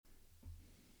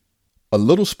A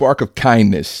little spark of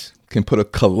kindness can put a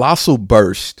colossal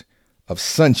burst of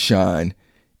sunshine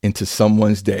into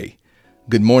someone's day.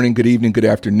 Good morning, good evening, good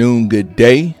afternoon, good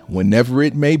day, whenever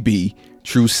it may be.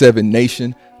 True 7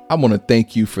 Nation, I want to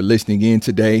thank you for listening in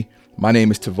today. My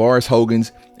name is Tavares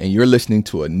Hogans, and you're listening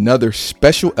to another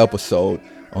special episode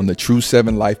on the True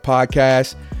 7 Life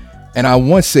podcast. And I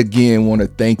once again want to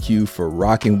thank you for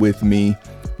rocking with me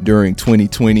during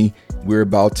 2020. We're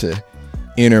about to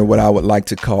enter what I would like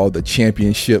to call the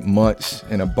championship months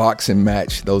in a boxing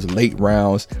match. Those late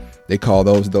rounds, they call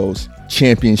those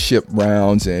championship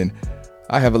rounds. And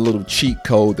I have a little cheat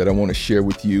code that I want to share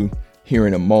with you here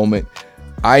in a moment.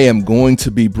 I am going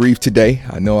to be brief today.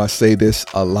 I know I say this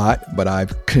a lot, but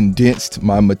I've condensed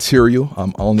my material.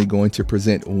 I'm only going to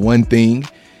present one thing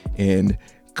and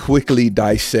quickly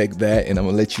dissect that, and I'm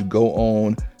gonna let you go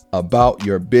on about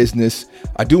your business.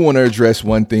 I do want to address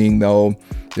one thing though.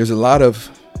 There's a lot of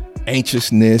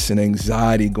anxiousness and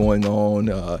anxiety going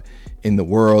on in the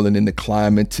world and in the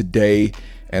climate today.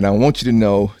 And I want you to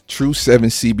know True 7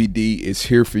 CBD is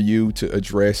here for you to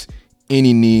address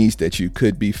any needs that you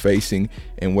could be facing,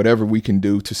 and whatever we can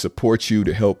do to support you,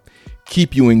 to help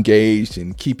keep you engaged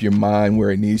and keep your mind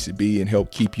where it needs to be and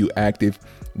help keep you active.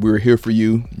 We're here for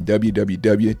you.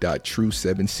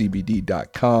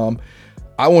 www.true7cbd.com.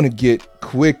 I want to get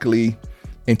quickly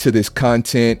into this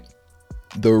content.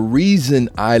 The reason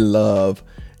I love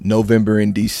November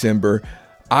and December,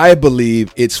 I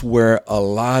believe it's where a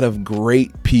lot of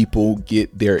great people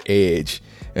get their edge.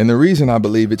 And the reason I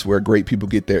believe it's where great people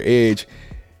get their edge,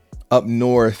 up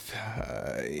north,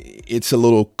 it's a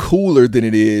little cooler than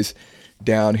it is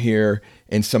down here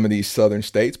in some of these southern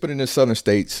states, but in the southern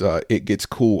states, it gets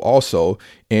cool also.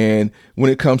 And when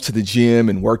it comes to the gym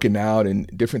and working out and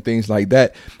different things like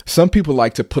that, some people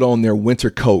like to put on their winter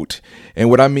coat. And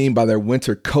what I mean by their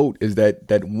winter coat is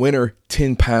that winter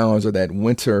 10 pounds or that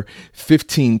winter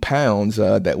 15 pounds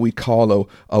that we call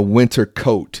a winter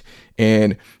coat.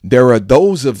 And there are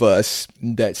those of us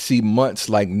that see months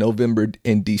like November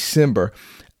and December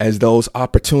as those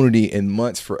opportunity and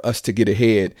months for us to get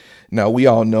ahead. Now, we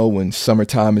all know when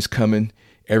summertime is coming,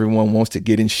 everyone wants to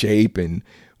get in shape. And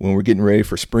when we're getting ready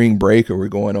for spring break or we're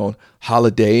going on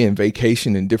holiday and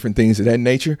vacation and different things of that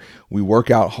nature, we work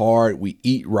out hard, we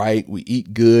eat right, we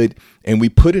eat good, and we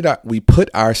put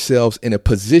ourselves in a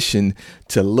position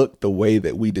to look the way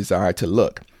that we desire to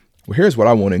look. Well, here's what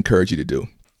I want to encourage you to do.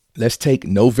 Let's take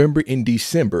November and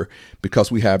December,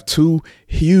 because we have two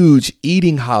huge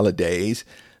eating holidays.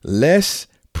 Let's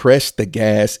press the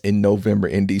gas in November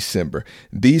and December.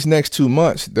 These next 2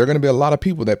 months, there are going to be a lot of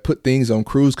people that put things on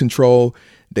cruise control.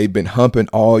 They've been humping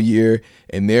all year,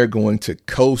 and they're going to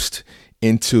coast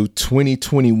into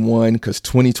 2021 because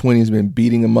 2020 has been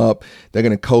beating them up. They're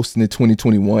going to coast into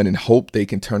 2021 and hope they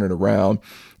can turn it around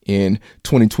in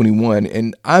 2021.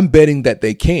 And I'm betting that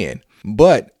they can,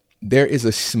 but there is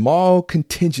a small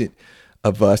contingent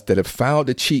of us that have found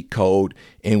a cheat code,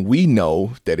 and we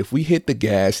know that if we hit the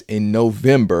gas in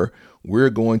November, we're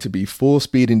going to be full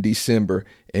speed in December.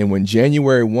 And when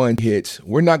January 1 hits,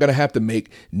 we're not going to have to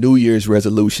make New Year's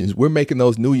resolutions. We're making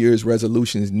those New Year's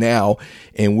resolutions now,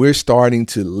 and we're starting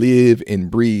to live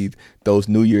and breathe those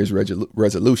New Year's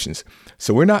resolutions.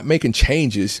 So we're not making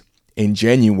changes in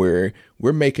January.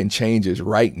 We're making changes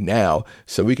right now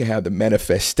so we can have the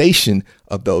manifestation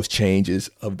of those changes,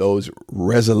 of those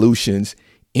resolutions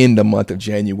in the month of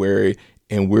January.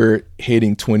 And we're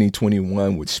hitting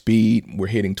 2021 with speed. We're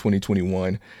hitting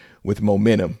 2021 with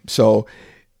momentum. So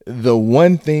the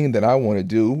one thing that I want to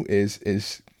do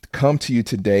is come to you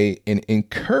today and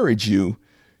encourage you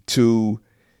to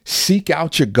seek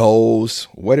out your goals,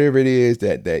 whatever it is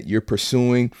that you're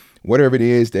pursuing, whatever it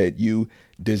is that you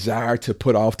desire to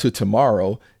put off to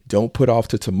tomorrow. Don't put off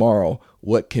to tomorrow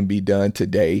what can be done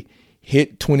today.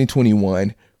 Hit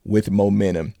 2021 with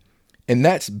momentum. And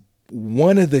that's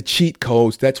one of the cheat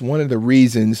codes. That's one of the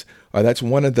reasons, or that's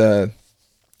one of the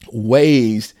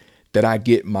ways that I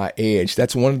get my edge.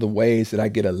 That's one of the ways that I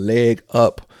get a leg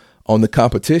up on the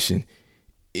competition.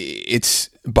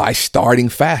 It's by starting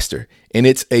faster, and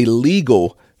it's a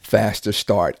legal faster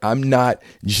start. I'm not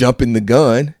jumping the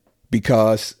gun,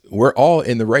 because we're all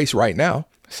in the race right now.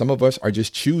 Some of us are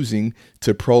just choosing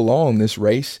to prolong this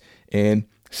race, and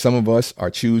some of us are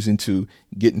choosing to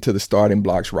get into the starting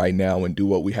blocks right now and do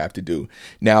what we have to do.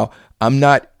 Now, I'm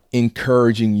not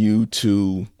encouraging you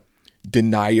to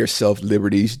deny yourself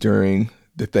liberties during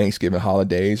the Thanksgiving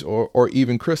holidays or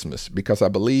even Christmas, because I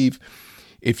believe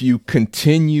if you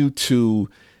continue to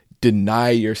deny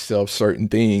yourself certain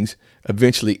things,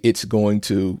 eventually it's going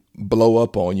to blow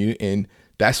up on you. And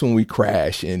that's when we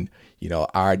crash. And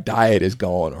our diet is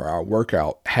gone or our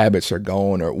workout habits are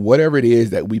gone or whatever it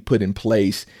is that we put in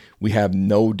place, we have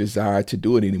no desire to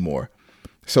do it anymore.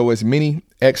 So as many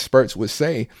experts would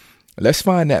say, let's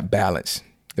find that balance.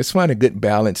 Let's find a good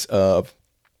balance of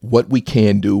what we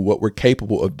can do, what we're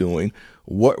capable of doing,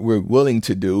 what we're willing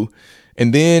to do.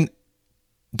 And then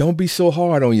don't be so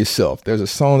hard on yourself. There's a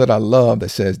song that I love that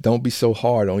says, don't be so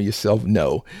hard on yourself.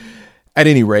 No. At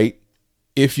any rate,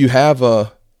 if you have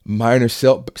a minor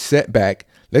setback,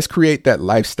 let's create that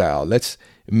lifestyle. Let's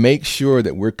make sure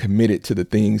that we're committed to the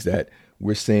things that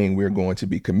we're saying we're going to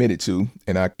be committed to.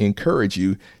 And I encourage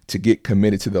you to get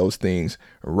committed to those things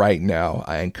right now.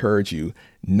 I encourage you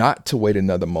not to wait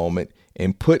another moment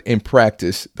and put in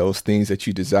practice those things that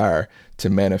you desire to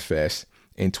manifest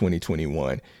in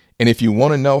 2021. And if you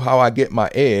want to know how I get my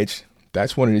edge,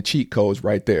 that's one of the cheat codes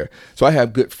right there. So I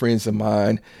have good friends of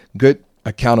mine, good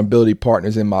accountability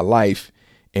partners in my life.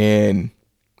 And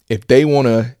if they want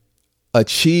to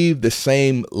achieve the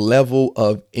same level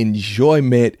of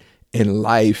enjoyment in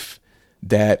life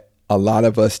that a lot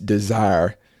of us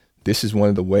desire, this is one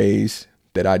of the ways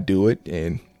that I do it.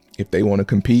 And if they want to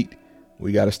compete,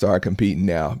 we got to start competing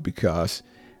now, because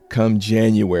come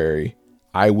January,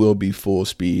 I will be full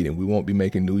speed and we won't be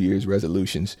making New Year's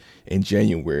resolutions in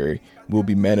January. We'll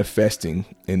be manifesting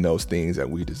in those things that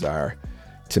we desire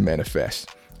to manifest.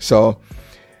 So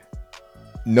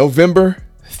November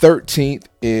 13th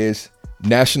is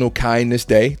National Kindness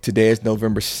Day. Today is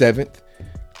November 7th,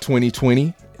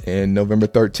 2020. And November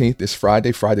 13th is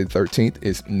Friday. Friday the 13th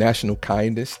is National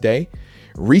Kindness Day.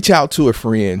 Reach out to a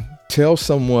friend. Tell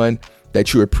someone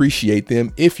that you appreciate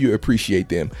them if you appreciate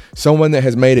them. Someone that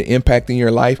has made an impact in your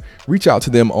life, reach out to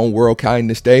them on World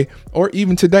Kindness Day or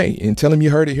even today and tell them you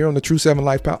heard it here on the True 7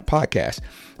 Life podcast.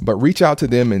 But reach out to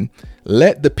them and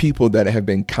let the people that have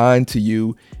been kind to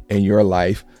you in your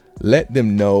life, let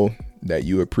them know that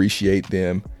you appreciate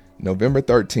them. November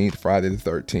 13th, Friday the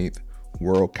 13th,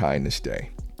 World Kindness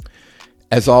Day.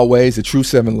 As always, the True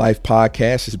 7 Life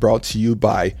podcast is brought to you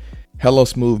by Hello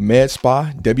Smooth Med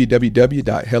Spa,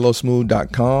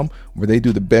 www.hellosmooth.com, where they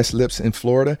do the best lips in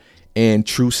Florida, and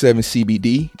True 7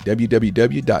 CBD,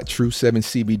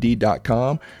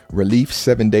 www.true7cbd.com. Relief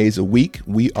 7 days a week.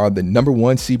 We are the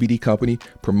 #1 CBD company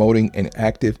promoting an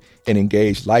active and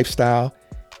engaged lifestyle.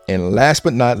 And last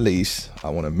but not least, I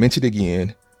want to mention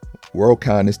again, World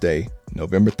Kindness Day,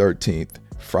 November 13th,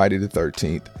 Friday the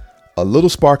 13th. A little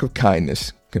spark of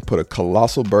kindness can put a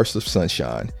colossal burst of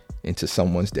sunshine into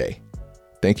someone's day.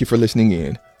 Thank you for listening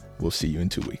in. We'll see you in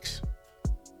 2 weeks.